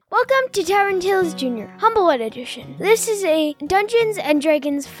Welcome to Tavern Tales Jr. Humblewood Edition. This is a Dungeons &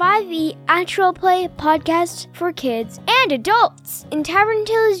 Dragons 5e actual play podcast for kids and adults. In Tavern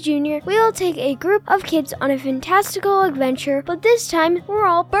Tales Jr., we will take a group of kids on a fantastical adventure, but this time we're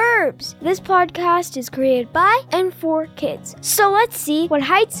all burbs. This podcast is created by and for kids. So let's see what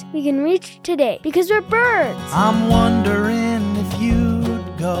heights we can reach today, because we're birds. I'm wondering if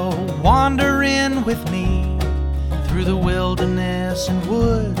you'd go wandering with me through the wilderness and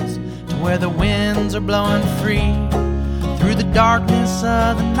woods to where the winds are blowing free, through the darkness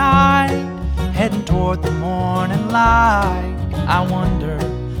of the night, heading toward the morning light. I wonder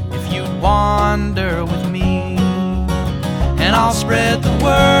if you'd wander with me, and I'll spread the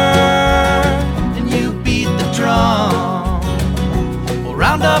word and you beat the drum. We'll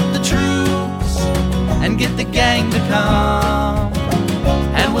round up the troops and get the gang to come,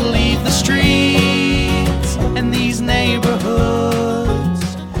 and we'll leave the streets and these neighborhoods,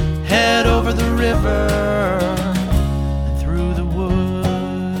 head over the river and through the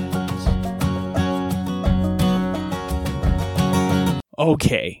woods.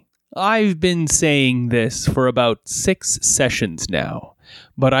 Okay, I've been saying this for about 6 sessions now,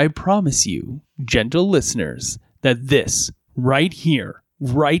 but I promise you, gentle listeners, that this, right here,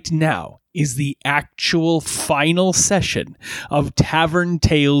 right now, is the actual final session of Tavern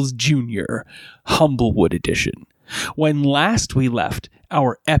Tales Jr. Humblewood Edition. When last we left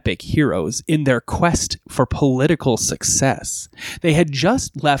our epic heroes in their quest for political success, they had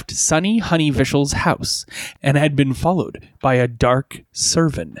just left Sunny Honeyvishel's house and had been followed by a dark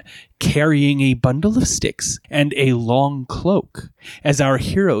servant carrying a bundle of sticks and a long cloak as our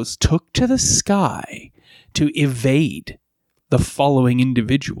heroes took to the sky to evade the following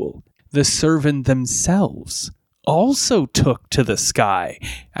individual. The servant themselves also took to the sky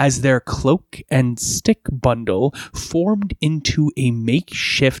as their cloak and stick bundle formed into a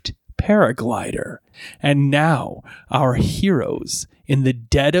makeshift paraglider. And now our heroes, in the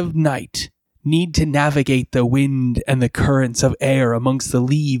dead of night, need to navigate the wind and the currents of air amongst the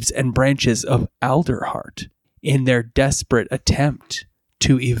leaves and branches of Alderheart in their desperate attempt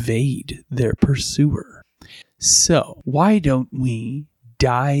to evade their pursuer. So, why don't we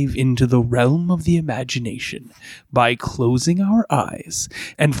dive into the realm of the imagination by closing our eyes,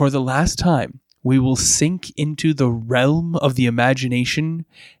 and for the last time, we will sink into the realm of the imagination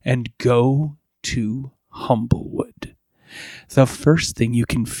and go to Humblewood. The first thing you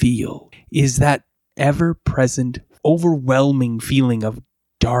can feel is that ever-present, overwhelming feeling of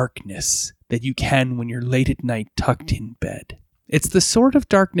darkness that you can when you're late at night tucked in bed. It's the sort of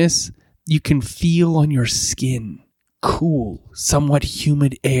darkness you can feel on your skin. Cool, somewhat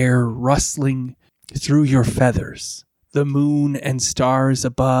humid air rustling through your feathers. The moon and stars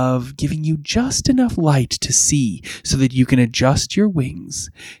above giving you just enough light to see so that you can adjust your wings,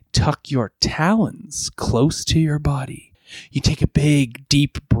 tuck your talons close to your body. You take a big,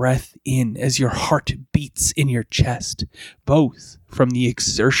 deep breath in as your heart beats in your chest, both from the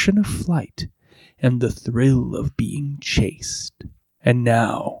exertion of flight and the thrill of being chased. And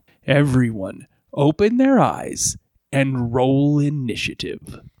now, everyone, open their eyes and roll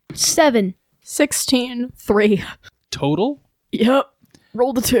initiative. 7. 16. 3. Total? Yep.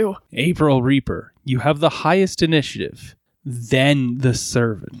 Roll the 2. April Reaper, you have the highest initiative. Then the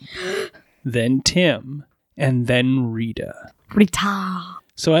servant. Then Tim. And then Rita. Rita.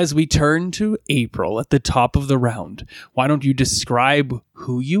 So as we turn to April at the top of the round, why don't you describe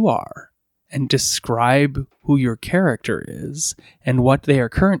who you are and describe who your character is and what they are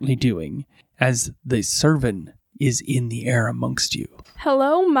currently doing as the servant is in the air amongst you.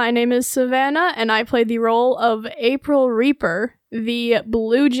 Hello, my name is Savannah, and I play the role of April Reaper, the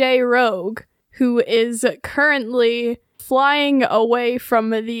Blue Jay Rogue, who is currently flying away from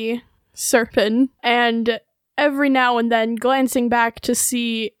the serpent, and every now and then glancing back to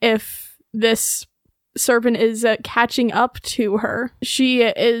see if this serpent is catching up to her. She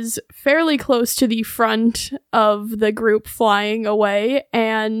is fairly close to the front of the group flying away,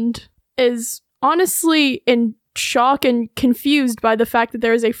 and is honestly in shock and confused by the fact that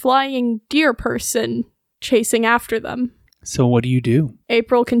there is a flying deer person chasing after them. So what do you do?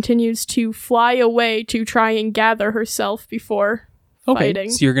 April continues to fly away to try and gather herself before fighting.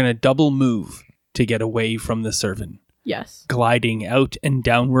 So you're going to double move to get away from the servant. Yes. Gliding out and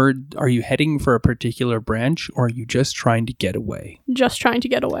downward, are you heading for a particular branch or are you just trying to get away? Just trying to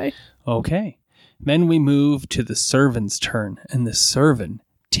get away. Okay. Then we move to the servant's turn, and the servant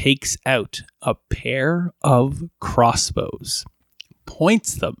takes out a pair of crossbows,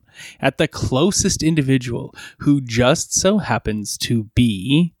 points them at the closest individual, who just so happens to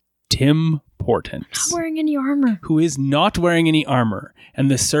be Tim Portents, Not wearing any armor. who is not wearing any armor, and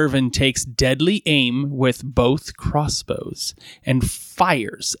the servant takes deadly aim with both crossbows and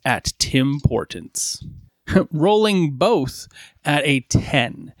fires at Tim Portents, rolling both at a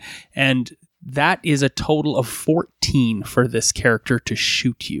 10, and that is a total of 14 for this character to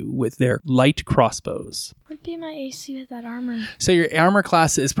shoot you with their light crossbows. What would be my AC with that armor? So your armor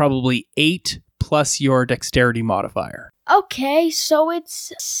class is probably 8 plus your dexterity modifier. Okay, so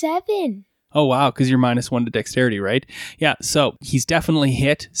it's 7. Oh, wow, because you're -1 to dexterity, right? Yeah, so he's definitely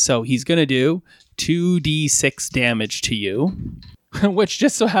hit. So he's going to do 2d6 damage to you, which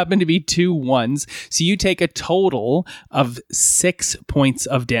just so happened to be 2 1s. So you take a total of 6 points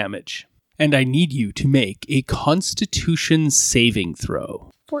of damage. And I need you to make a Constitution saving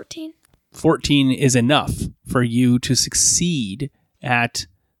throw. 14. 14 is enough for you to succeed at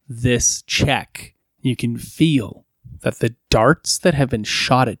this check. You can feel that the darts that have been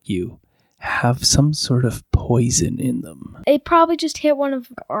shot at you have some sort of poison in them. It probably just hit one of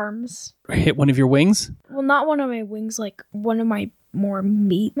my arms. Hit one of your wings? Well, not one of my wings, like one of my more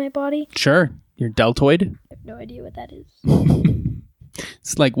meat, my body. Sure. Your deltoid? I have no idea what that is.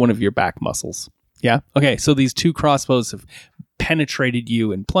 It's like one of your back muscles. Yeah? Okay, so these 2 crossbows have penetrated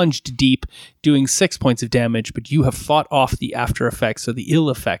you and plunged deep, doing 6 points of damage, but you have fought off the after effects or the ill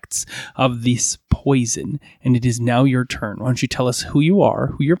effects of this poison, and it is now your turn. Why don't you tell us who you are,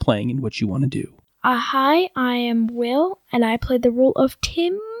 who you're playing, and what you want to do? Hi, I am Will, and I play the role of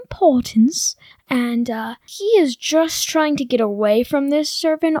Tim Portents, and he is just trying to get away from this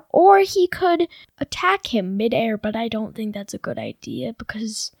servant, or he could attack him midair, but I don't think that's a good idea,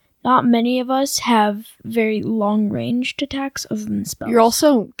 because not many of us have very long-ranged attacks other than spells. You're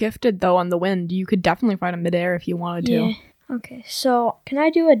also gifted, though, on the wind. You could definitely find him midair if you wanted to. Yeah. Okay, so can I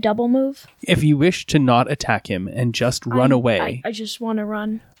do a double move? If you wish to not attack him and just run away. I just want to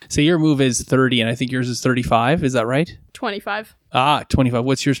run. So your move is 30, and I think yours is 35. Is that right? 25. 25.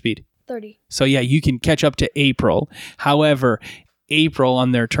 What's your speed? 30. So yeah, you can catch up to April. However, April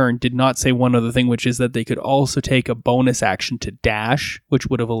on their turn did not say one other thing, which is that they could also take a bonus action to dash, which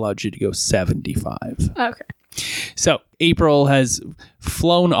would have allowed you to go 75. Okay. So April has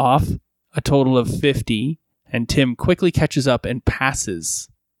flown off a total of 50, and Tim quickly catches up and passes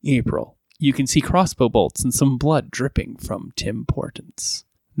April. You can see crossbow bolts and some blood dripping from Tim Portents.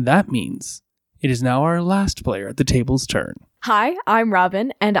 That means it is now our last player at the table's turn. Hi, I'm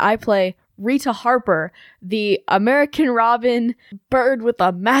Robin, and I play Rita Harper, the American Robin bird with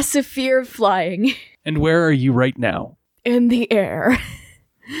a massive fear of flying. And where are you right now? In the air.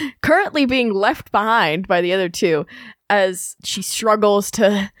 Currently being left behind by the other two as she struggles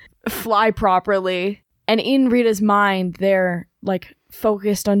to fly properly. And in Rita's mind, they're like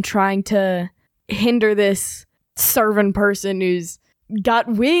focused on trying to hinder this servant person who's got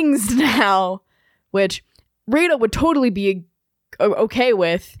wings now, which Rita would totally be okay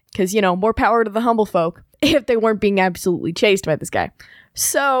with, because, you know, more power to the humble folk if they weren't being absolutely chased by this guy.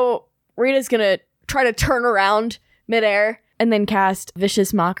 So Rita's gonna try to turn around midair and then cast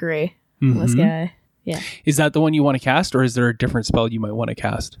Vicious Mockery on this guy. Yeah. Is that the one you want to cast, or is there a different spell you might want to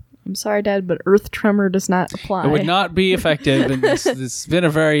cast? I'm sorry, Dad, but Earth Tremor does not apply. It would not be effective, and this has been a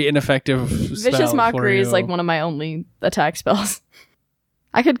very ineffective spell. Vicious Mockery for you. is like one of my only attack spells.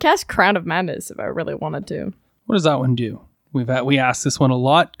 I could cast Crown of Madness if I really wanted to. What does that one do? We asked this one a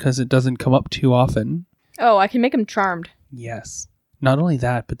lot because it doesn't come up too often. Oh, I can make him charmed. Yes. Not only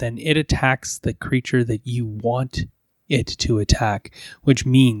that, but then it attacks the creature that you want it to attack, which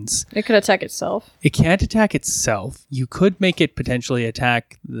means It could attack itself. it can't attack itself. You could make it potentially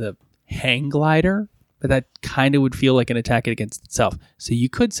attack the hang glider, but that kind of would feel like an attack against itself. So you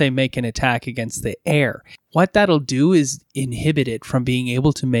could say make an attack against the air. What that'll do is inhibit it from being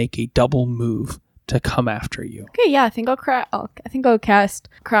able to make a double move to come after you. Okay, yeah, I think I'll cast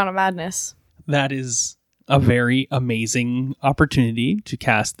Crown of Madness. That is a very amazing opportunity to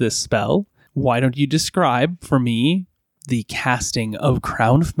cast this spell. Why don't you describe for me the casting of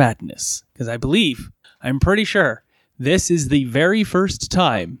Crown of Madness? Because I'm pretty sure this is the very first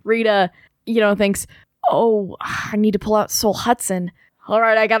time. Rita, thinks, oh, I need to pull out Soul Hudson. All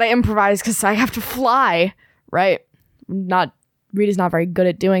right, I gotta improvise because I have to fly. Right? Rita's not very good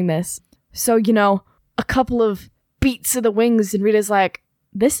at doing this. So, a couple of beats of the wings, and Rita's like,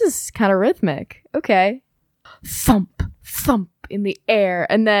 this is kind of rhythmic. Okay. Thump, thump in the air.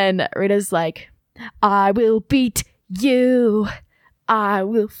 And then Rita's like, I will beat you. I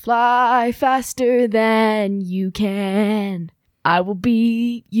will fly faster than you can. I will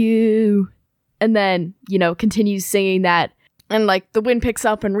beat you. And then, continues singing that. And the wind picks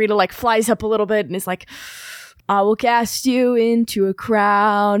up and Rita flies up a little bit and is like, I will cast you into a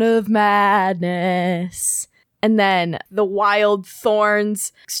crown of madness. And then the wild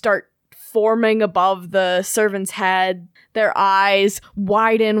thorns start forming above the servant's head. Their eyes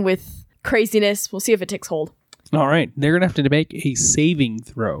widen with craziness. We'll see if it takes hold. All right. They're going to have to make a saving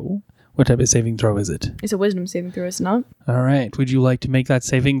throw. What type of saving throw is it? It's a wisdom saving throw, is it not? All right. Would you like to make that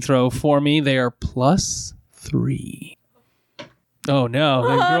saving throw for me? They are +3. Oh, no.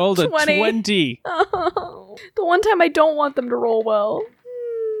 They rolled a 20. Oh, the one time I don't want them to roll well.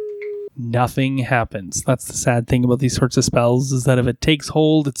 Nothing happens. That's the sad thing about these sorts of spells, is that if it takes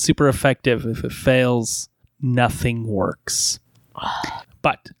hold, it's super effective. If it fails, nothing works.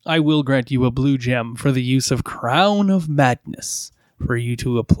 But I will grant you a blue gem for the use of Crown of Madness for you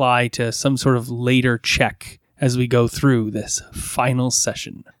to apply to some sort of later check as we go through this final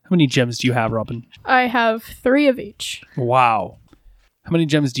session. How many gems do you have, Robin? I have 3 of each. Wow. How many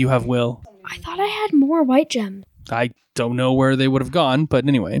gems do you have, Will? I thought I had more white gems. I don't know where they would have gone, but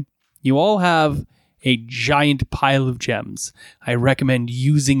anyway. You all have a giant pile of gems. I recommend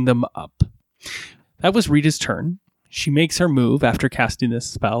using them up. That was Rita's turn. She makes her move after casting this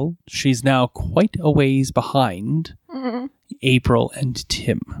spell. She's now quite a ways behind April and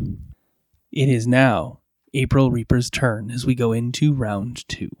Tim. It is now April Reaper's turn as we go into round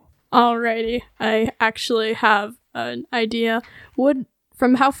 2. Alrighty. I actually have an idea.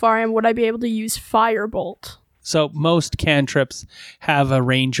 From how far I am, would I be able to use Firebolt? So most cantrips have a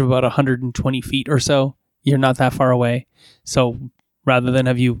range of about 120 feet or so. You're not that far away. So rather than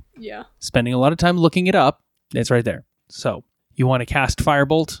have you spending a lot of time looking it up, it's right there. So you want to cast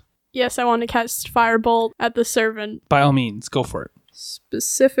Firebolt? Yes, I want to cast Firebolt at the servant. By all means, go for it.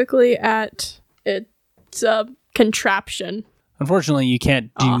 Specifically at its contraption. Unfortunately, you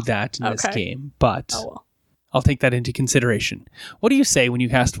can't do that in this game, but I'll take that into consideration. What do you say when you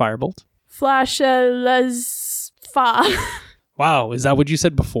cast Firebolt? Wow, is that what you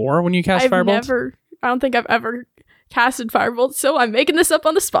said before when you cast Firebolt? I don't think I've ever casted Firebolt, so I'm making this up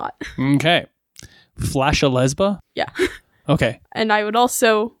on the spot. Okay. Flash a Lesba? Yeah. Okay. And I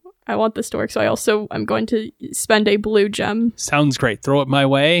want this to work, so I'm going to spend a blue gem. Sounds great. Throw it my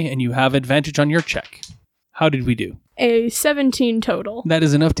way, and you have advantage on your check. How did we do? A 17 total. That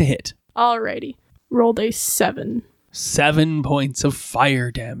is enough to hit. Alrighty. Rolled a 7. 7 points of fire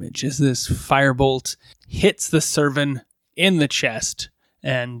damage as this firebolt hits the servant in the chest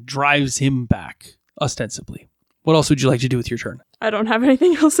and drives him back, ostensibly. What else would you like to do with your turn? I don't have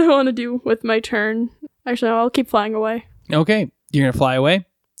anything else I want to do with my turn. Actually, I'll keep flying away. Okay. You're going to fly away?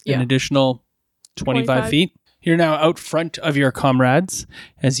 Yeah. An additional 25 feet? You're now out front of your comrades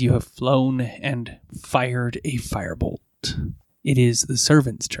as you have flown and fired a firebolt. It is the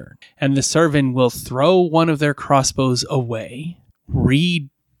servant's turn. And the servant will throw one of their crossbows away,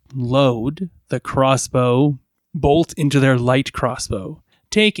 reload the crossbow, bolt into their light crossbow,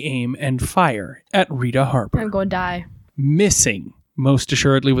 take aim, and fire at Rita Harper. I'm going to die. Missing, most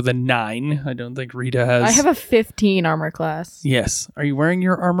assuredly with a 9. I don't think Rita has... I have a 15 armor class. Yes. Are you wearing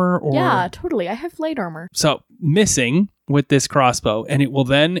your armor? Or... Yeah, totally. I have light armor. So, missing with this crossbow, and it will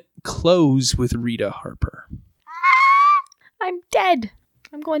then close with Rita Harper. I'm dead.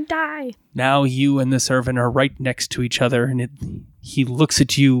 I'm going to die. Now you and the servant are right next to each other, and he looks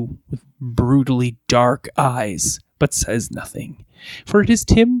at you with brutally dark eyes, but says nothing. For it is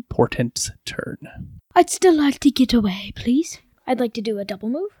Tim Portent's turn. I'd still like to get away, please. I'd like to do a double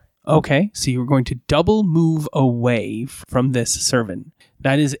move. Okay, so you're going to double move away from this servant.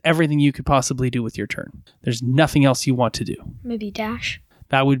 That is everything you could possibly do with your turn. There's nothing else you want to do. Maybe dash.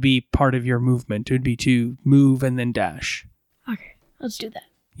 That would be part of your movement. It would be to move and then dash. Okay, let's do that.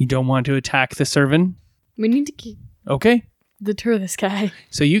 You don't want to attack the servant? We need to Okay. deter this guy.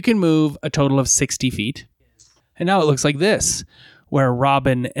 So you can move a total of 60 feet. And now it looks like this, where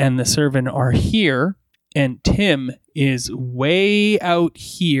Robin and the servant are here, and Tim is way out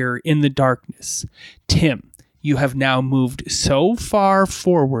here in the darkness. Tim, you have now moved so far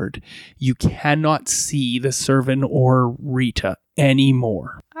forward, you cannot see the servant or Rita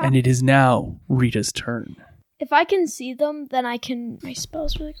anymore. And it is now Rita's turn. If I can see them, then I can... My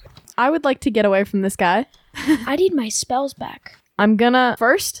spells really quick. I would like to get away from this guy. I need my spells back. I'm gonna...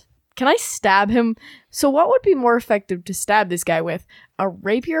 First, can I stab him? So what would be more effective to stab this guy with? A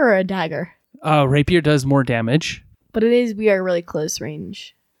rapier or a dagger? Rapier does more damage. But we are really close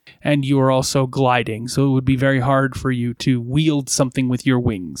range. And you are also gliding, so it would be very hard for you to wield something with your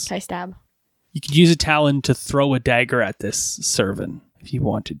wings. Can I stab? You could use a talon to throw a dagger at this servant if you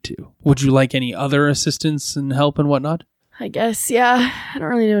wanted to. Would you like any other assistance and help and whatnot? I guess, yeah. I don't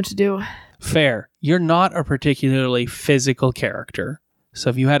really know what to do. Fair. You're not a particularly physical character, So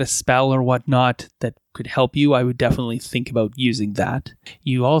if you had a spell or whatnot that could help you, I would definitely think about using that.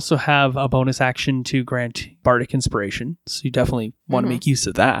 You also have a bonus action to grant Bardic Inspiration, so you definitely want to make use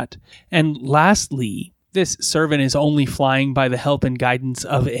of that. And lastly, this servant is only flying by the help and guidance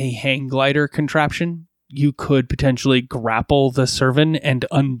of a hang glider contraption. You could potentially grapple the servant and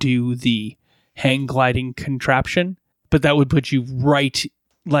undo the hang gliding contraption, but that would put you right,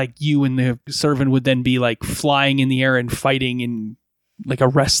 like you and the servant would then be like flying in the air and fighting in like a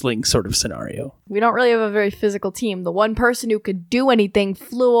wrestling sort of scenario. We don't really have a very physical team. The one person who could do anything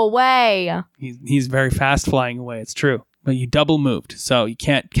flew away. He's very fast flying away, it's true. But you double moved, so you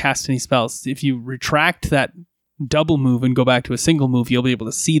can't cast any spells. If you retract that double move and go back to a single move, you'll be able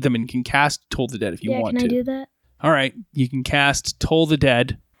to see them and can cast Toll the Dead if you want to. Can I do that? All right, you can cast Toll the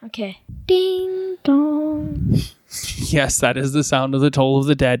Dead. Okay. Ding dong. Yes, that is the sound of the Toll of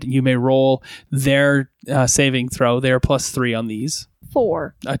the Dead. You may roll their saving throw. They are +3 on these.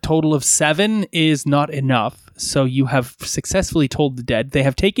 4. A total of 7 is not enough, so you have successfully tolled the dead. They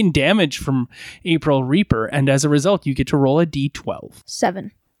have taken damage from April Reaper, and as a result, you get to roll a d12.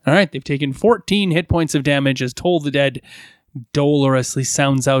 7. All right, they've taken 14 hit points of damage as Toll the Dead dolorously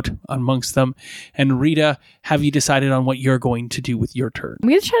sounds out amongst them. And Rita, have you decided on what you're going to do with your turn? I'm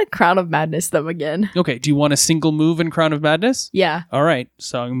going to try to Crown of Madness them again. Okay, do you want a single move in Crown of Madness? Yeah. All right,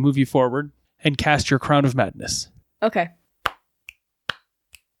 so I'm going to move you forward and cast your Crown of Madness. Okay.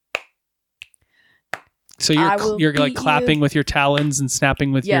 So you're like clapping with your talons and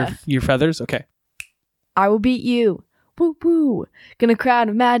snapping with your feathers? Okay. I will beat you. Woo woo. Gonna Crown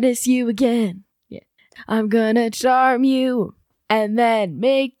of Madness you again. Yeah. I'm gonna charm you and then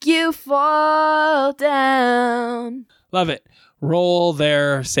make you fall down. Love it. Roll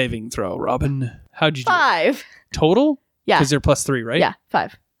their saving throw, Robin. How'd you do? 5. Total? Yeah. Because they're +3, right? Yeah,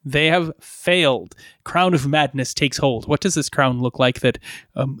 5. They have failed. Crown of Madness takes hold. What does this crown look like that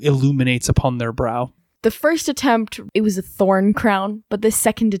illuminates upon their brow? The first attempt, it was a thorn crown, but the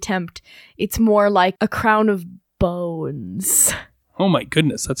second attempt, it's more like a crown of bones. Oh my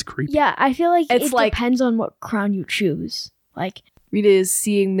goodness, that's creepy. Yeah, I feel like It's it like- depends on what crown you choose. Like, Rita is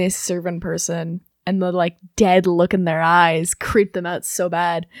seeing this servant person and the like dead look in their eyes creep them out so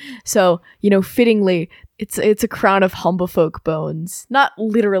bad. So, fittingly, it's a crown of humblefolk bones. Not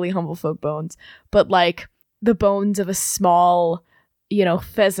literally humblefolk bones, but like the bones of a small,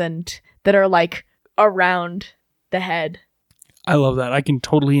 pheasant that are like around the head. I love that. I can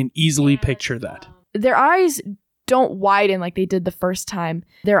totally and easily picture that. Their eyes don't widen like they did the first time.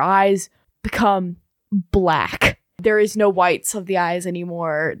 Their eyes become black. There is no whites of the eyes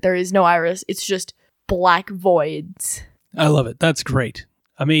anymore. There is no iris. It's just black voids. I love it. That's great.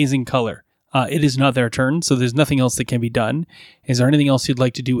 Amazing color. It is not their turn, so there's nothing else that can be done. Is there anything else you'd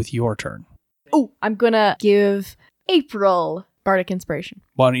like to do with your turn? Oh, I'm gonna give April Bardic Inspiration.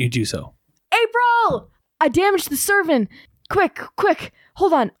 Why don't you do so? April! I damaged the servant! Quick!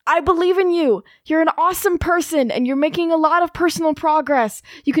 Hold on. I believe in you. You're an awesome person and you're making a lot of personal progress.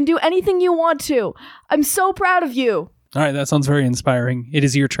 You can do anything you want to. I'm so proud of you. All right, that sounds very inspiring. It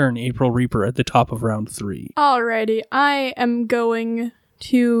is your turn, April Reaper, at the top of round 3. Alrighty, I am going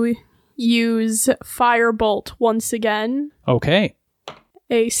to use Firebolt once again. Okay,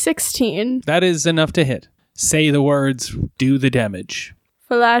 A 16. that is enough to hit. Say the words, do the damage.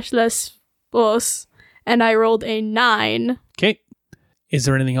 Flashless boss. And I rolled a 9. Okay. Is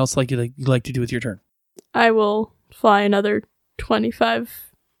there anything else you'd like to do with your turn? I will fly another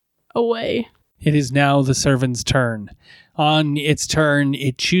 25 away. It is now the servant's turn. On its turn,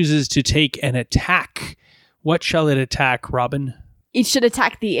 it chooses to take an attack. What shall it attack, Robin? It should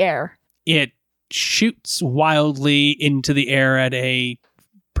attack the air. It shoots wildly into the air at a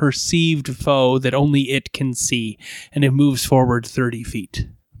perceived foe that only it can see, and it moves forward 30 feet,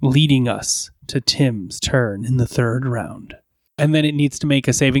 leading us to Tim's turn in the 3rd round. And then it needs to make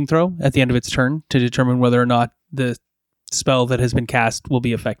a saving throw at the end of its turn to determine whether or not the spell that has been cast will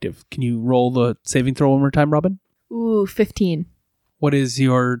be effective. Can you roll the saving throw one more time, Robin? Ooh, 15. What is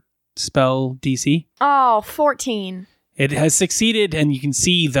your spell DC? Oh, 14. It has succeeded, and you can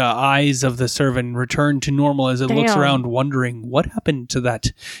see the eyes of the servant return to normal as it looks Damn. around, wondering what happened to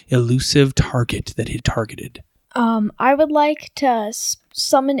that elusive target that it targeted. I would like to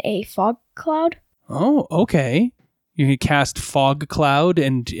summon a fog cloud. Oh, okay. You can cast Fog Cloud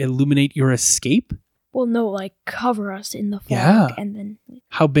and illuminate your escape? Well, no, like cover us in the fog, Yeah. and then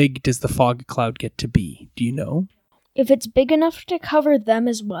How big does the Fog Cloud get to be? Do you know? if it's big enough to cover them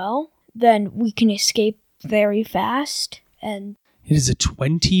as well, then we can escape very fast. And It is a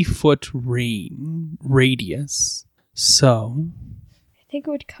 20-foot radius, so I think it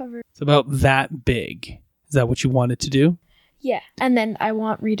would cover. it's about that big. Is that what you wanted to do? Yeah. And then I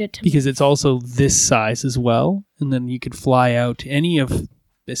want Rita to Because it's also this size as well. And then you could fly out any of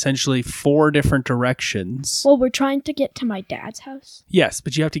essentially 4 different directions. Well, we're trying to get to my dad's house. Yes,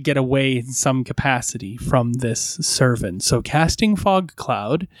 but you have to get away in some capacity from this servant. So casting Fog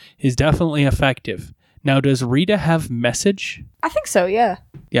Cloud is definitely effective. Now, does Rita have message? I think so, yeah.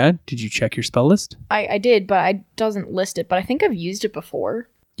 Yeah? Did you check your spell list? I did, but I doesn't list it, but I think I've used it before.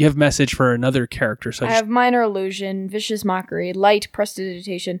 You have message for another character. So I have Minor Illusion, Vicious Mockery, Light,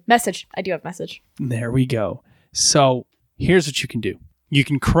 Prestidigitation, Message. I do have Message. There we go. So here's what you can do. You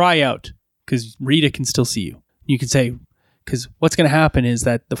can cry out because Rita can still see you. You can say, because what's going to happen is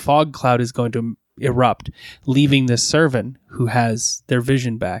that the fog cloud is going to erupt, leaving the servant who has their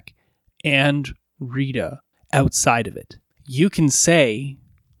vision back and Rita outside of it. You can say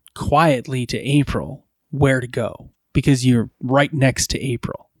quietly to April where to go because you're right next to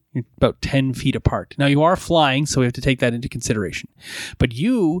April. You're about 10 feet apart. Now you are flying, so we have to take that into consideration. But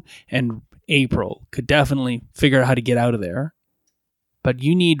you and April could definitely figure out how to get out of there. But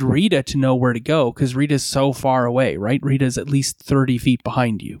you need Rita to know where to go because Rita's so far away, right? Rita's at least 30 feet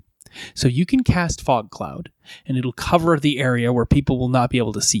behind you. So you can cast Fog Cloud and it'll cover the area where people will not be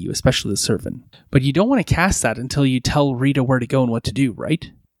able to see you, especially the servant. But you don't want to cast that until you tell Rita where to go and what to do, right?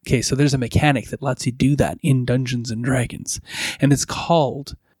 Okay, so there's a mechanic that lets you do that in Dungeons and Dragons, and it's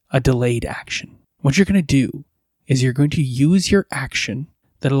called a delayed action. What you're going to do is you're going to use your action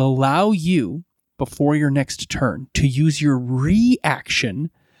that'll allow you, before your next turn, to use your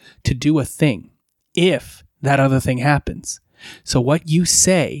reaction to do a thing if that other thing happens. So what you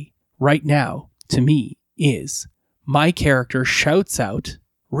say right now to me is, my character shouts out,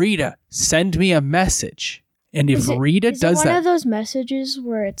 Rita, send me a message. And if Rita does one that... of those messages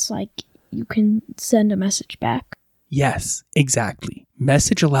where it's like you can send a message back? Yes, exactly.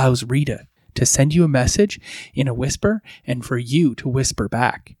 Message allows Rita to send you a message in a whisper and for you to whisper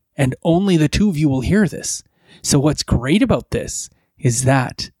back. And only the two of you will hear this. So what's great about this is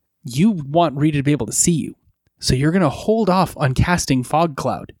that you want Rita to be able to see you. So you're going to hold off on casting Fog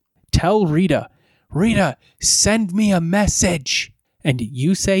Cloud. Tell Rita, Rita, send me a message. And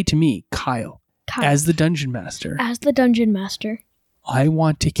you say to me, Kyle, as the Dungeon Master, I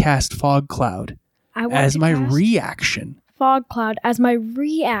want to cast Fog Cloud as my reaction. Fog Cloud as my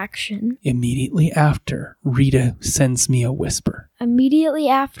reaction. Immediately after Rita sends me a whisper.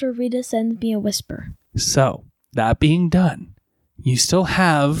 So, that being done, you still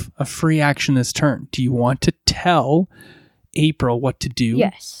have a free action this turn. Do you want to tell April what to do?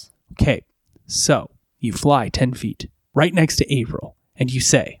 Yes. Okay, so you fly 10 feet right next to April, and you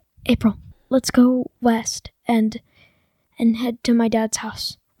say, April, let's go west and head to my dad's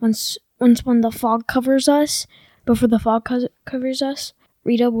house. Once when the fog covers us, before the fog covers us,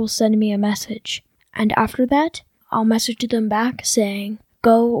 Rita will send me a message. And after that, I'll message them back saying,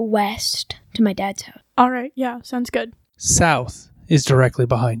 go west to my dad's house. All right. Yeah, sounds good. South is directly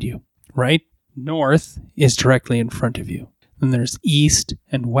behind you, right? North is directly in front of you. Then there's east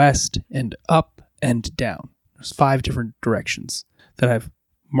and west and up and down. There's 5 different directions that I've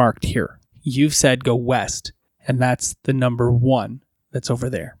marked here. You've said go west, and that's the number 1 that's over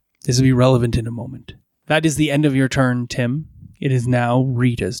there. This will be relevant in a moment. That is the end of your turn, Tim. It is now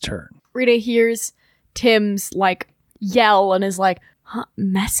Rita's turn. Rita hears Tim's, yell and is like, huh,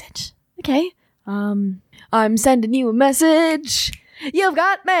 message? Okay. I'm sending you a message. You've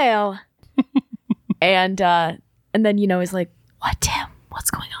got mail. and then, is like, what, Tim?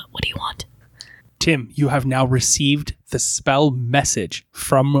 What's going on? What do you want? Tim, you have now received the spell message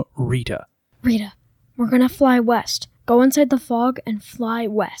from Rita. Rita, we're gonna fly west. Go inside the fog and fly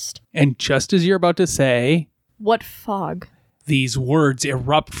west. And just as you're about to say... What fog? These words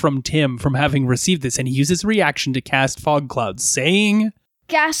erupt from Tim from having received this, and he uses reaction to cast Fog Cloud, saying...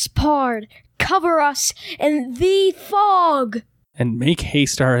 Gaspard, cover us in the fog! And make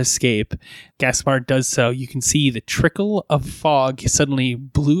haste our escape. Gaspard does so. You can see the trickle of fog suddenly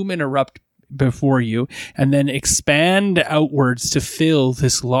bloom and erupt before you, and then expand outwards to fill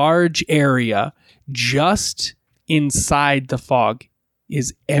this large area. Just inside the fog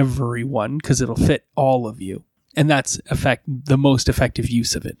is everyone, because it'll fit all of you. And that's the most effective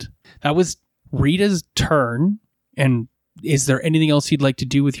use of it. That was Rita's turn. And is there anything else you'd like to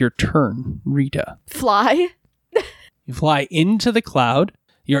do with your turn, Rita? Fly. You fly into the cloud.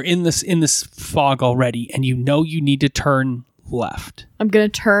 You're in this fog already, and you know you need to turn left. I'm gonna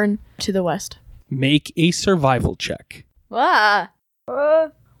turn to the west. Make a survival check. Ah.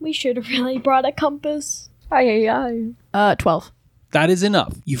 We should have really brought a compass. 12. That is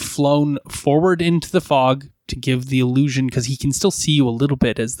enough. You've flown forward into the fog to give the illusion, because he can still see you a little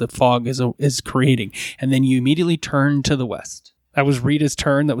bit as the fog is creating. And then you immediately turn to the west. That was Rita's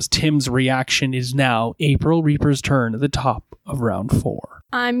turn. That was Tim's reaction. It is now April Reaper's turn at the top of round 4.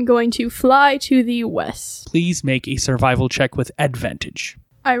 I'm going to fly to the west. Please make a survival check with advantage.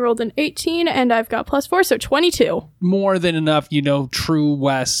 I rolled an 18 and I've got +4, so 22. More than enough, true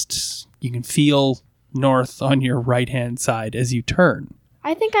west. You can feel north on your right-hand side as you turn.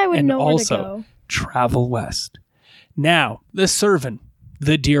 I think I would And know where to also go. travel west. Now, the servant,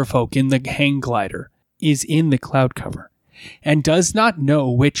 the deer folk in the hang glider, is in the cloud cover and does not know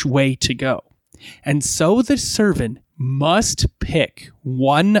which way to go. And so the servant must pick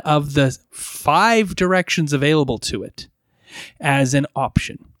one of the 5 directions available to it as an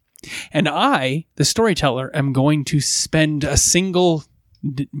option. And I, the storyteller, am going to spend a single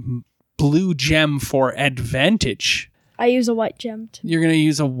blue gem for advantage. I use a white gem. You're going to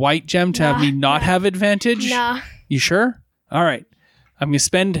use a white gem to have me not have advantage? Nah. You sure? All right. I'm going to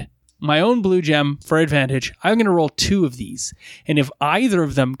spend my own blue gem for advantage. I'm going to roll 2 of these. And if either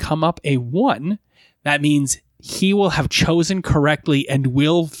of them come up a 1, that means he will have chosen correctly and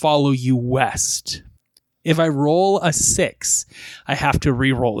will follow you west. If I roll a 6, I have to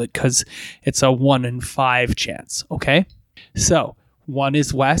re-roll it because it's a 1 in 5 chance. Okay? So 1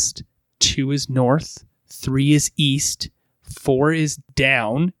 is west, 2 is north, 3 is east, 4 is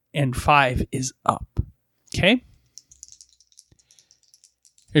down, and 5 is up. Okay?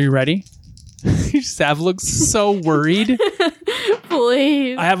 Are you ready? Sav looks so worried.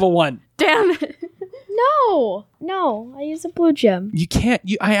 Please. I have a 1. Damn it. No, I use a blue gem. You can't.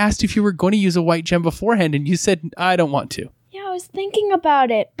 I asked if you were going to use a white gem beforehand, and you said, I don't want to. Yeah, I was thinking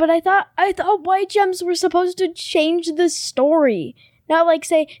about it, but I thought white gems were supposed to change the story. Not like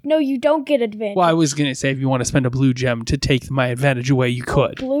say, no, you don't get advantage. Well, I was going to say if you want to spend a blue gem to take my advantage away, you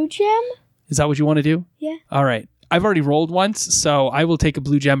could. Blue gem? Is that what you want to do? Yeah. All right. I've already rolled once, so I will take a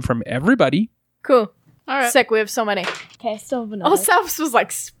blue gem from everybody. Cool. All right. Sick, we have so many. Okay, I still have another. Oh, Saps was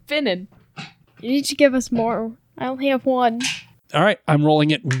like spinning. You need to give us more. I only have 1. All right. I'm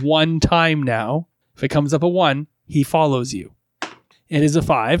rolling it 1 time now. If it comes up a 1, he follows you. It is a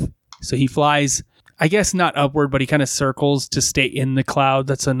 5, so he flies, I guess not upward, but he kind of circles to stay in the cloud.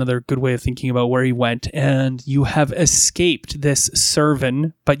 That's another good way of thinking about where he went. And you have escaped this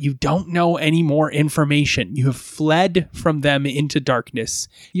servant, but you don't know any more information. You have fled from them into darkness.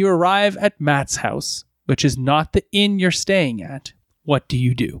 You arrive at Matt's house, which is not the inn you're staying at. What do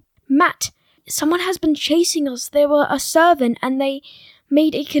you do? Matt, someone has been chasing us. They were a servant and they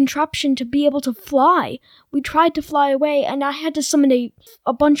made a contraption to be able to fly. We tried to fly away and I had to summon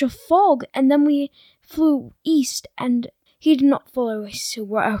a bunch of fog and then we flew east and he did not follow us, so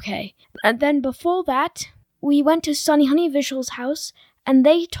we're okay. And then before that, we went to Sunny Honey Visual's house and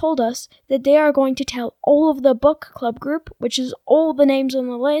they told us that they are going to tell all of the book club group, which is all the names on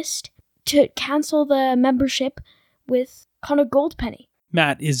the list, to cancel the membership with Connor Goldpenny.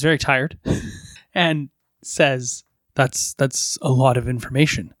 Matt is very tired and says, that's a lot of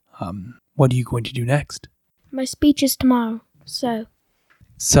information. What are you going to do next? My speech is tomorrow, so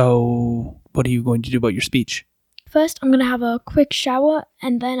what are you going to do about your speech? first I'm going to have a quick shower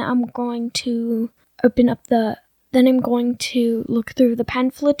and then I'm going to I'm going to look through the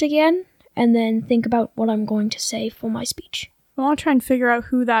pamphlet again and then think about what I'm going to say for my speech. I want to try and figure out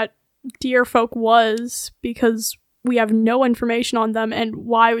who that deer folk was because we have no information on them and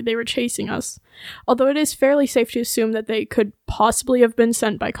why they were chasing us. Although it is fairly safe to assume that they could possibly have been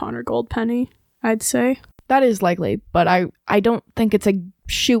sent by Connor Goldpenny, I'd say. That is likely, but I don't think it's a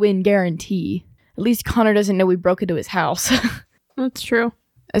shoe-in guarantee. At least Connor doesn't know we broke into his house. That's true.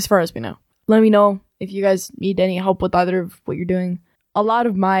 As far as we know. Let me know if you guys need any help with either of what you're doing. A lot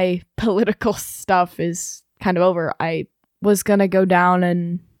of my political stuff is kind of over. I was gonna go down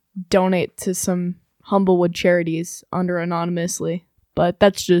and donate to some Humblewood charities under anonymously, but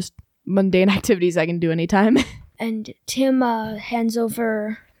that's just mundane activities I can do anytime. And Tim hands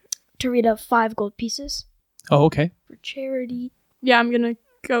over to Rita 5 gold pieces Oh, okay. for charity. Yeah, I'm gonna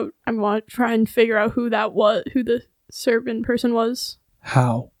go. I want to try and figure out who that was, who the servant person was.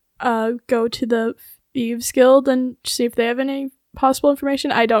 How? Go to the Thieves Guild and see if they have any possible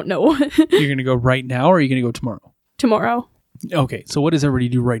information. I don't know. You're going to go right now or are you going to go tomorrow? Tomorrow. Okay, so what does everybody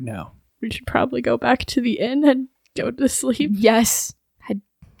do right now? We should probably go back to the inn and go to sleep. Yes.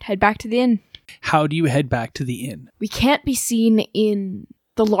 Head back to the inn. How do you head back to the inn? We can't be seen in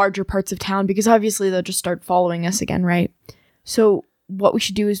the larger parts of town because obviously they'll just start following us again, right? So what we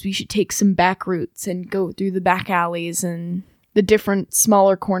should do is we should take some back routes and go through the back alleys and the different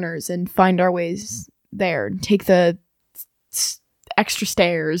smaller corners and find our ways there and take the extra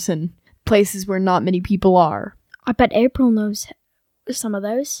stairs and places where not many people are. I bet April knows some of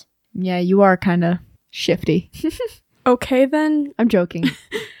those. Yeah, you are kind of shifty. Okay, then. I'm joking.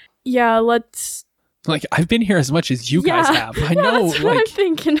 Yeah, let's... Like, I've been here as much as you guys have. I know, That's what I'm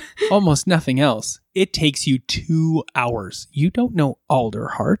thinking. almost nothing else. It takes you 2 hours. You don't know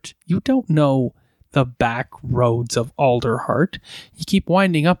Alderheart. You don't know the back roads of Alderheart. You keep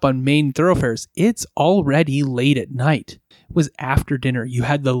winding up on main thoroughfares. It's already late at night. It was after dinner. You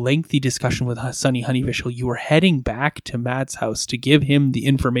had the lengthy discussion with Sonny Honeyvishal. You were heading back to Matt's house to give him the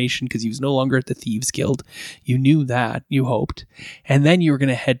information because he was no longer at the Thieves Guild. You knew that, you hoped. And then you were going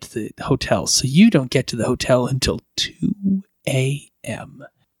to head to the hotel. So you don't get to the hotel until 2 a.m.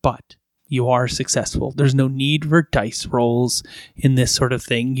 But you are successful. There's no need for dice rolls in this sort of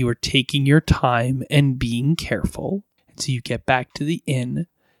thing. You are taking your time and being careful. And so you get back to the inn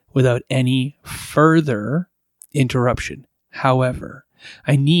without any further interruption. However,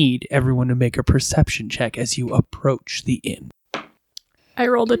 I need everyone to make a perception check as you approach the inn. I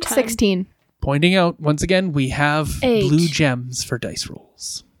rolled a 10. 16. Pointing out, once again, we have 8. blue gems for dice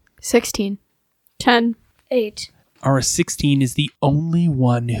rolls. 16. 10. 8. Our 16 is the only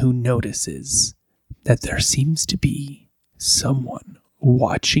one who notices that there seems to be someone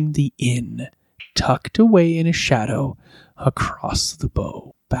watching the inn, tucked away in a shadow across the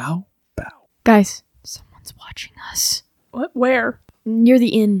bow. Bow, bow. Guys, someone's watching us. What? Where? Near the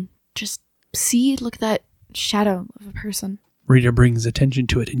inn. Just see, look at that shadow of a person. Rita brings attention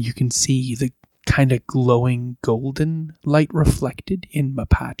to it, and you can see the kind of glowing golden light reflected in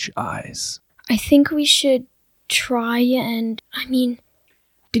Mapatch eyes. I think we should try and...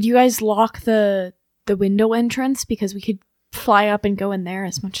 Did you guys lock the window entrance? Because we could fly up and go in there,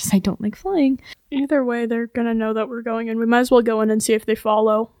 as much as I don't like flying. Either way, they're gonna know that we're going in. We might as well go in and see if they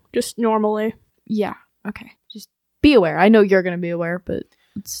follow. Just normally. Yeah, okay. Just be aware. I know you're going to be aware, but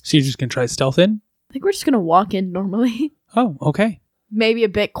So you're just going to try stealth in? I think we're just going to walk in normally. Oh, okay. Maybe a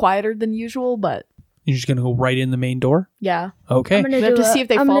bit quieter than usual, but You're just going to go right in the main door? yeah. Okay. I'm gonna We have do to see if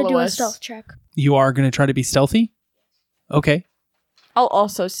they I'm gonna follow do us. a stealth check. You are going to try to be stealthy? Okay. I'll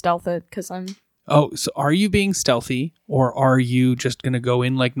also stealth it because I'm... Oh, so are you being stealthy, or are you just going to go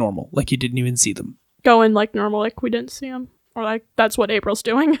in like normal, like you didn't even see them? Go in like normal, like we didn't see them. Or like, that's what April's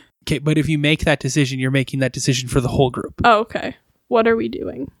doing. Okay, but if you make that decision, you're making that decision for the whole group. Oh, okay. What are we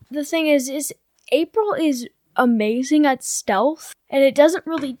doing? The thing is April is amazing at stealth, and it doesn't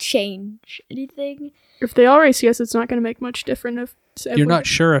really change anything. If they already see us, it's not going to make much difference. You're not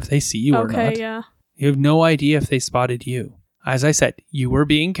sure if they see you or Okay, not. yeah. You have no idea if they spotted you. As I said, you were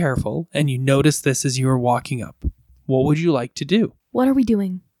being careful, and you noticed this as you were walking up. What would you like to do? What are we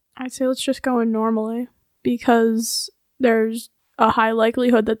doing? I'd say let's just go in normally, because there's a high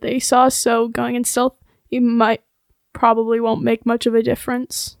likelihood that they saw us, so going in stealth, probably won't make much of a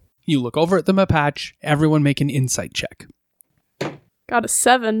difference. You look over at the Mapatch. Everyone make an insight check. Got a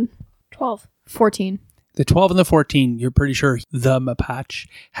 7. 12. 14. The 12 and the 14, you're pretty sure the Mapatch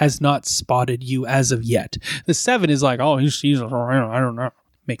has not spotted you as of yet. The 7 is like, oh, he sees us around. I don't know.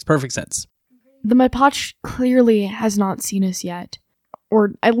 Makes perfect sense. The Mapatch clearly has not seen us yet.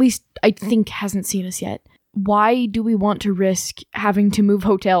 Or at least I think hasn't seen us yet. Why do we want to risk having to move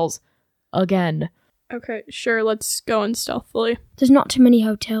hotels again? Okay, sure, let's go in stealthily. There's not too many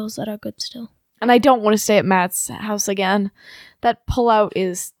hotels that are good still. And I don't want to stay at Matt's house again. That pullout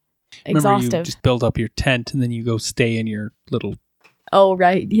is exhaustive. Remember, you just build up your tent and then you go stay in your little Oh,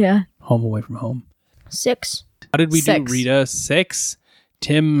 right, yeah. home away from home. 6. How did we 6. do, Rita? 6.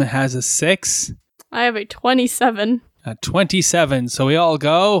 Tim has a 6. I have a 27. A 27. So we all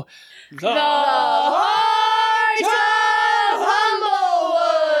go...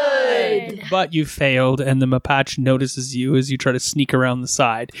 But you failed, and the Mapatch notices you as you try to sneak around the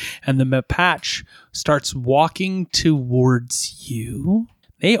side. And the Mapatch starts walking towards you.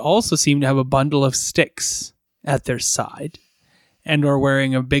 They also seem to have a bundle of sticks at their side and are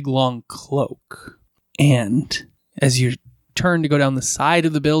wearing a big long cloak. And as you turn to go down the side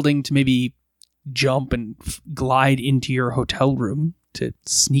of the building to maybe jump and glide into your hotel room to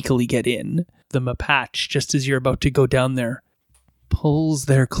sneakily get in, the Mapatch, just as you're about to go down there, pulls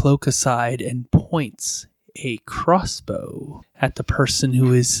their cloak aside and points a crossbow at the person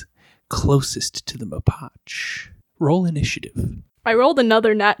who is closest to the Mapatch. Roll initiative. I rolled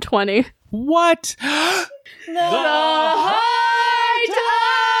another nat 20. What?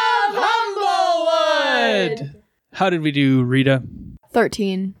 Humblewood! How did we do, Rita?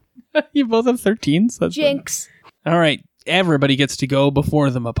 13. You both have 13s? That's Jinx. All right, everybody gets to go before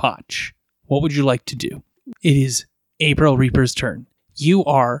the Mapatch. What would you like to do? It is April Reaper's turn. You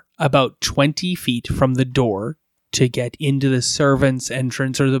are about 20 feet from the door to get into the servants'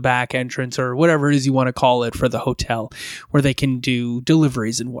 entrance or the back entrance or whatever it is you want to call it for the hotel, where they can do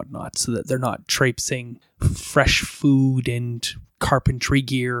deliveries and whatnot so that they're not traipsing fresh food and carpentry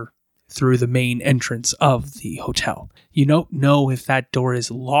gear through the main entrance of the hotel. You don't know if that door is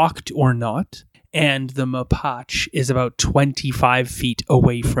locked or not, and the Mapache is about 25 feet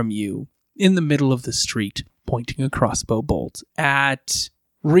away from you in the middle of the street, pointing a crossbow bolt at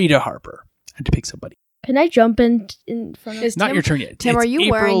Rita Harper. I had to pick somebody. Can I jump in front of Is Not Tim- your turn yet. Tim, It's are you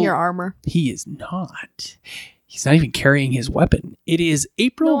wearing April- your armor? He is not. He's not even carrying his weapon. It is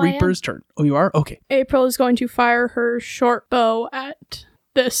April No, I am. Reaper's turn. Oh, you are? Okay. April is going to fire her short bow at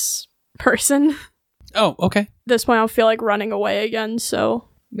this person. Oh, okay. At this point, I'll feel like running away again, so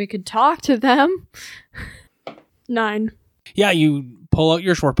We could talk to them. 9. Yeah, you pull out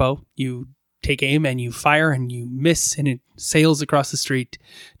your short bow, you take aim, and you fire, and you miss, and it sails across the street,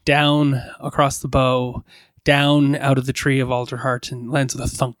 down across the bow, down out of the tree of Alderheart, and lands with a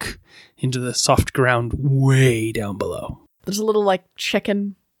thunk into the soft ground way down below. There's a little like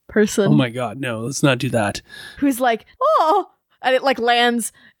chicken person Oh my god, no, let's not do that. who's like, oh, and it like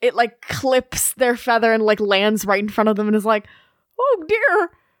lands, it like clips their feather and like lands right in front of them and is like, oh dear,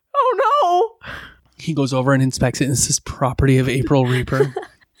 oh no. He goes over and inspects it, and this is property of April Reaper.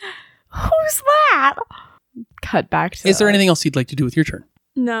 Who's that? Cut back to Is there anything else you'd like to do with your turn?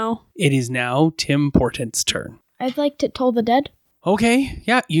 No. It is now Tim Portent's turn. I'd like to toll the dead. Okay,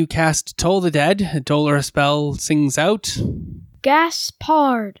 yeah, you cast Toll the Dead. Dolor spell sings out.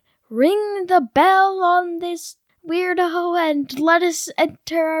 Gaspard, ring the bell on this weirdo and let us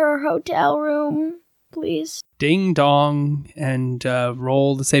enter our hotel room, please. Ding dong, and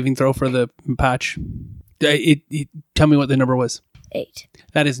roll the saving throw for the patch. Tell me what the number was. 8.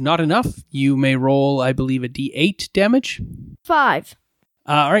 That is not enough. You may roll, I believe, a d8 damage. 5.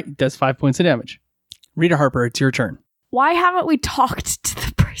 All right, it does 5 points of damage. Rita Harper, it's your turn. Why haven't we talked to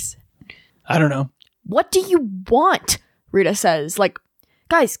the person? I don't know. What do you want? Rita says, like,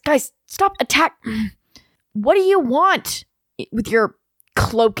 guys, stop attack. What do you want with your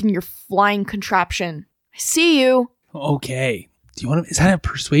cloak and your flying contraption? I see you. Okay. Do you want to? Is that a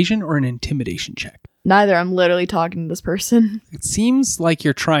persuasion or an intimidation check? Neither. I'm literally talking to this person. It seems like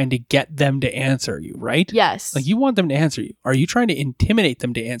you're trying to get them to answer you, right? Yes. Like you want them to answer you. Are you trying to intimidate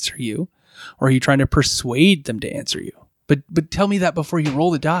them to answer you? Or are you trying to persuade them to answer you? But tell me that before you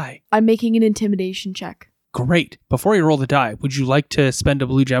roll the die. I'm making an intimidation check. Great. Before you roll the die, would you like to spend a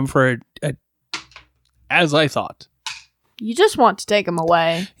blue gem for a as I thought? You just want to take them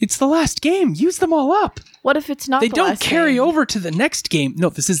away. It's the last game. Use them all up. What if it's not They the don't last carry game? over to the next game. No,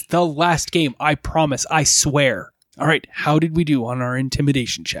 this is the last game. I promise. I swear. All right. How did we do on our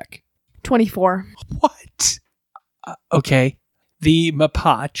intimidation check? 24. What? Okay. The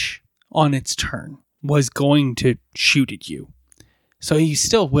Mapache, on its turn, was going to shoot at you. So he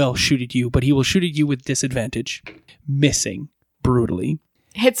still will shoot at you, but he will shoot at you with disadvantage, missing brutally.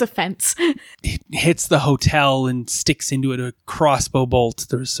 Hits a fence. It hits the hotel and sticks into it a crossbow bolt.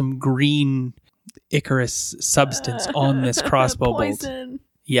 There's some green Icarus substance on this crossbow bolt. Poison.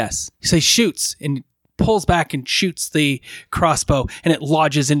 Yes. So he shoots and pulls back and shoots the crossbow, and it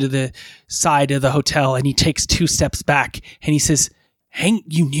lodges into the side of the hotel, and he takes 2 steps back and he says,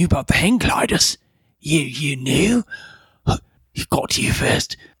 you knew about the hang gliders? You knew? You got here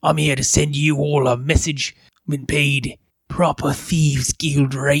first. I'm here to send you all a message. Been paid proper thieves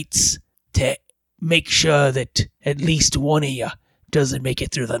guild rates to make sure that at least one of you doesn't make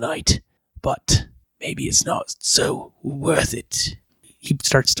it through the night. But maybe it's not so worth it. He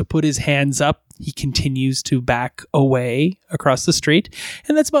starts to put his hands up. He continues to back away across the street.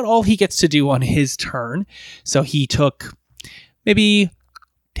 And that's about all he gets to do on his turn. So he took maybe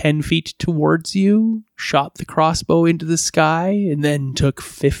 10 feet towards you, shot the crossbow into the sky, and then took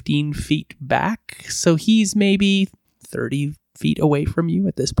 15 feet back. So he's maybe 30 feet away from you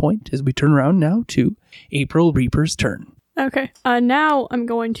at this point as we turn around now to April Reaper's turn. Okay. Now I'm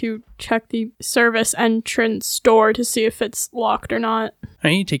going to check the service entrance door to see if it's locked or not. All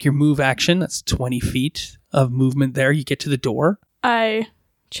right, you take your move action. That's 20 feet of movement there. You get to the door. I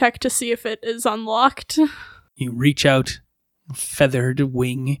check to see if it is unlocked. You reach out, feathered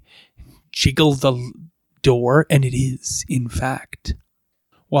wing, jiggle the door, and it is, in fact.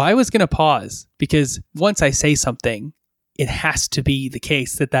 Well, I was going to pause because once I say something, it has to be the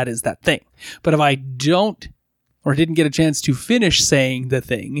case that is that thing. But if I don't or didn't get a chance to finish saying the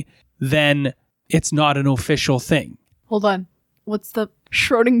thing, then it's not an official thing. Hold on. What's the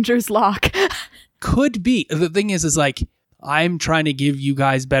Schrodinger's lock? Could be. The thing is like, I'm trying to give you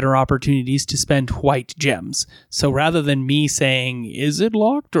guys better opportunities to spend white gems. So rather than me saying, is it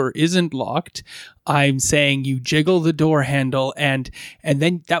locked or isn't locked, I'm saying you jiggle the door handle and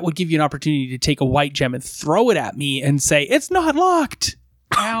then that would give you an opportunity to take a white gem and throw it at me and say, it's not locked.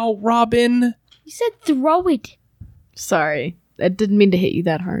 Ow, Robin. You said throw it. Sorry. I didn't mean to hit you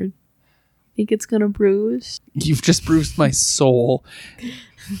that hard. Think it's gonna bruise? You've just bruised my soul.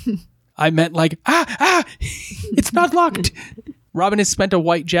 I meant like, it's not locked. Robin has spent a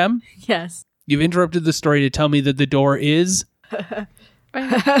white gem. Yes. You've interrupted the story to tell me that the door is...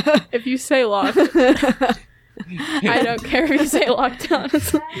 If you say locked, I don't care if you say locked,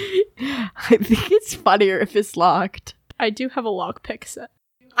 honestly. I think it's funnier if it's locked. I do have a lockpick set.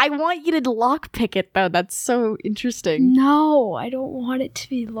 I want you to lockpick it, though. That's so interesting. No, I don't want it to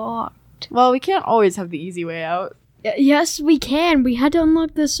be locked. Well, we can't always have the easy way out. Yes, we can. We had to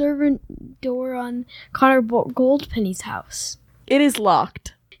unlock the servant door on Connor Goldpenny's house. It is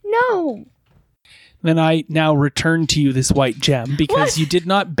locked. No. Then I now return to you this white gem because you did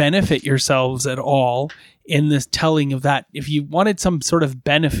not benefit yourselves at all in this telling of that. If you wanted some sort of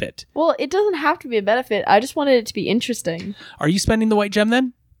benefit. Well, it doesn't have to be a benefit. I just wanted it to be interesting. Are you spending the white gem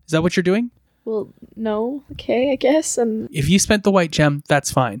then? Is that what you're doing? Well, no. Okay, I guess. And If you spent the white gem,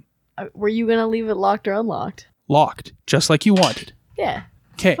 that's fine. were you going to leave it locked or unlocked? Locked, just like you wanted. Yeah.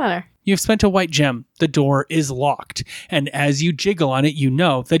 Okay. Funner. You've spent a white gem. The door is locked. And as you jiggle on it, you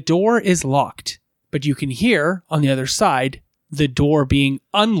know the door is locked. But you can hear, on the other side, the door being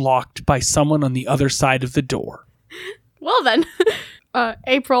unlocked by someone on the other side of the door. Well then,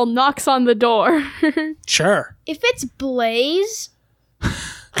 April knocks on the door. Sure. If it's Blaze,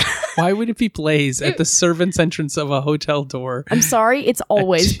 Why would it be Blaze at the servant's entrance of a hotel door I'm sorry, it's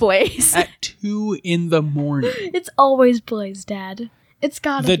always Blaze. at 2 in the morning? it's always Blaze, Dad. It's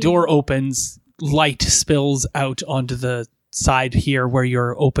gotta The be. door opens, light spills out onto the side here where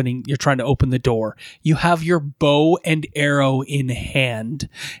you're trying to open the door. You have your bow and arrow in hand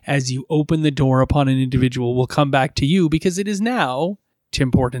as you open the door upon an individual. We'll come back to you because it is now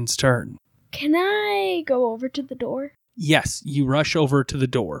Tim Porton's turn. Can I go over to the door? Yes, you rush over to the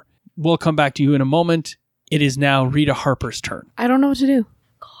door. We'll come back to you in a moment. It is now Rita Harper's turn. I don't know what to do.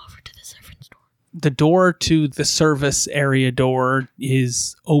 Go over to the servant's door. The door to the service area door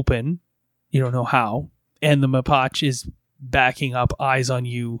is open. You don't know how. And the Mapache is backing up, eyes on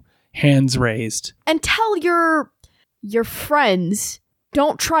you, hands raised. And tell your friends,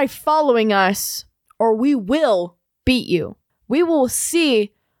 don't try following us or we will beat you. We will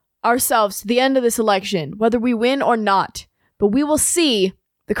see ourselves to the end of this election, whether we win or not. But we will see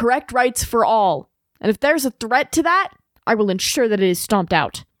the correct rights for all. And if there's a threat to that, I will ensure that it is stomped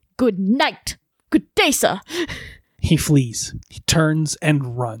out. Good night. Good day, sir. He flees. He turns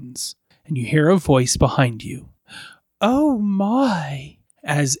and runs. And you hear a voice behind you. Oh my.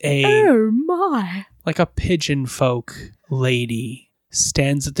 As Oh my. like a pigeon folk lady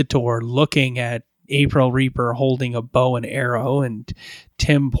stands at the door looking at April Reaper holding a bow and arrow and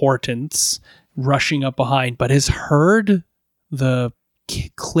Tim Portance rushing up behind, but has heard the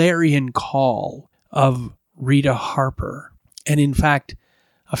clarion call of Rita Harper. And in fact,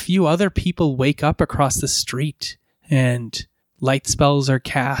 a few other people wake up across the street and light spells are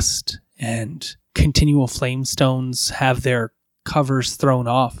cast and continual flame stones have their covers thrown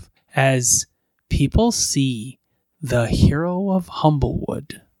off as people see the hero of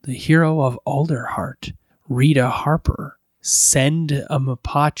Humblewood, the hero of Alderheart, Rita Harper, send a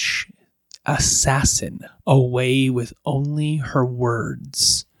Mapache assassin away with only her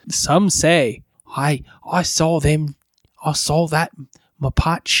words. Some say, I saw that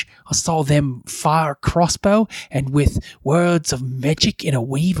Mapache, I saw them fire a crossbow, and with words of magic in a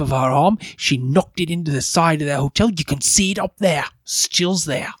wave of her arm, she knocked it into the side of the hotel. You can see it up there, still's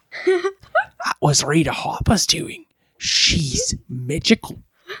there. That was Rita Harper's doing. She's magical.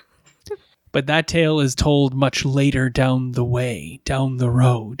 But that tale is told much later down the way, down the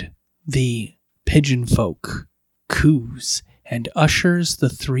road. The pigeon folk coos and ushers the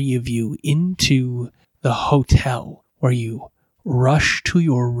three of you into the hotel where you rush to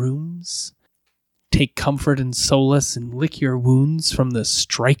your rooms, take comfort and solace and lick your wounds from the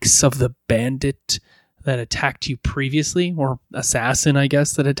strikes of the bandit that attacked you previously, or assassin, I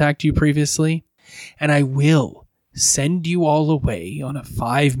guess, that attacked you previously. And I will send you all away on a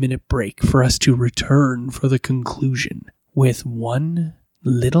 5-minute break for us to return for the conclusion with one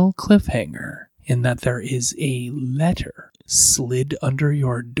little cliffhanger in that there is a letter slid under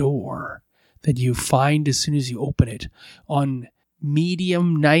your door that you find as soon as you open it on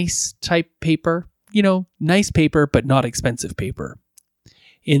medium nice type paper. You know, nice paper, but not expensive paper.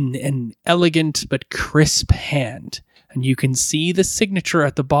 In an elegant but crisp hand. and you can see the signature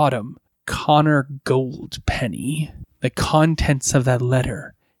at the bottom, Connor Goldpenny. The contents of that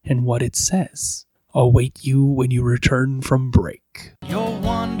letter and what it says await you when you return from break. You're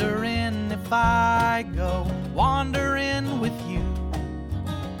wondering if I go wandering with you,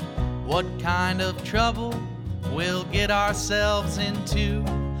 what kind of trouble we'll get ourselves into.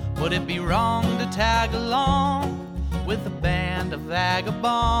 Would it be wrong to tag along with a band of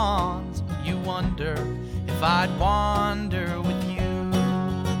vagabonds? You wonder if I'd wander with you.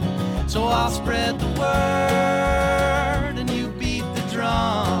 So I'll spread the word and you beat the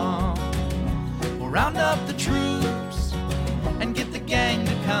drum. We'll round up the troops and get the gang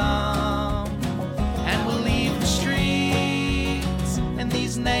to come, and we'll leave the streets and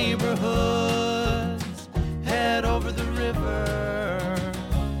these neighborhoods, head over the river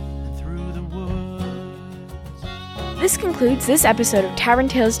and through the woods. This concludes this episode of Tavern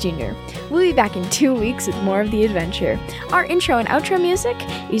Tales Jr. We'll be back in 2 weeks with more of the adventure. Our intro and outro music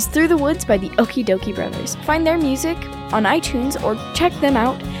is Through the Woods by the Okie Dokie Brothers. Find their music on iTunes or check them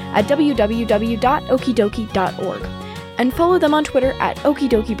out at www.okidoki.org. And follow them on Twitter at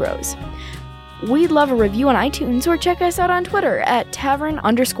Okidoki Bros. We'd love a review on iTunes or check us out on Twitter at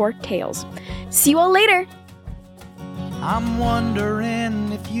tavern_tales. See you all later! I'm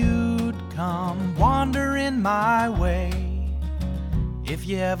wondering if you'd come wandering my way, if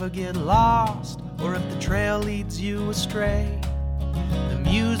you ever get lost or if the trail leads you astray. The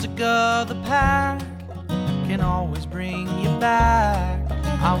music of the pack can always bring you back.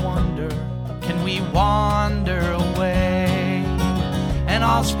 I wonder, can we wander away? And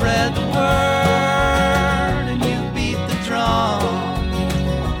I'll spread the word and you beat the drum.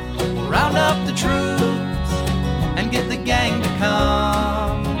 We'll round up the troops and get the gang to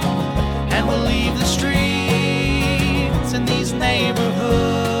come, and we'll leave the streets in these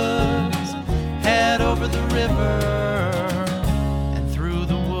neighborhoods, head over the river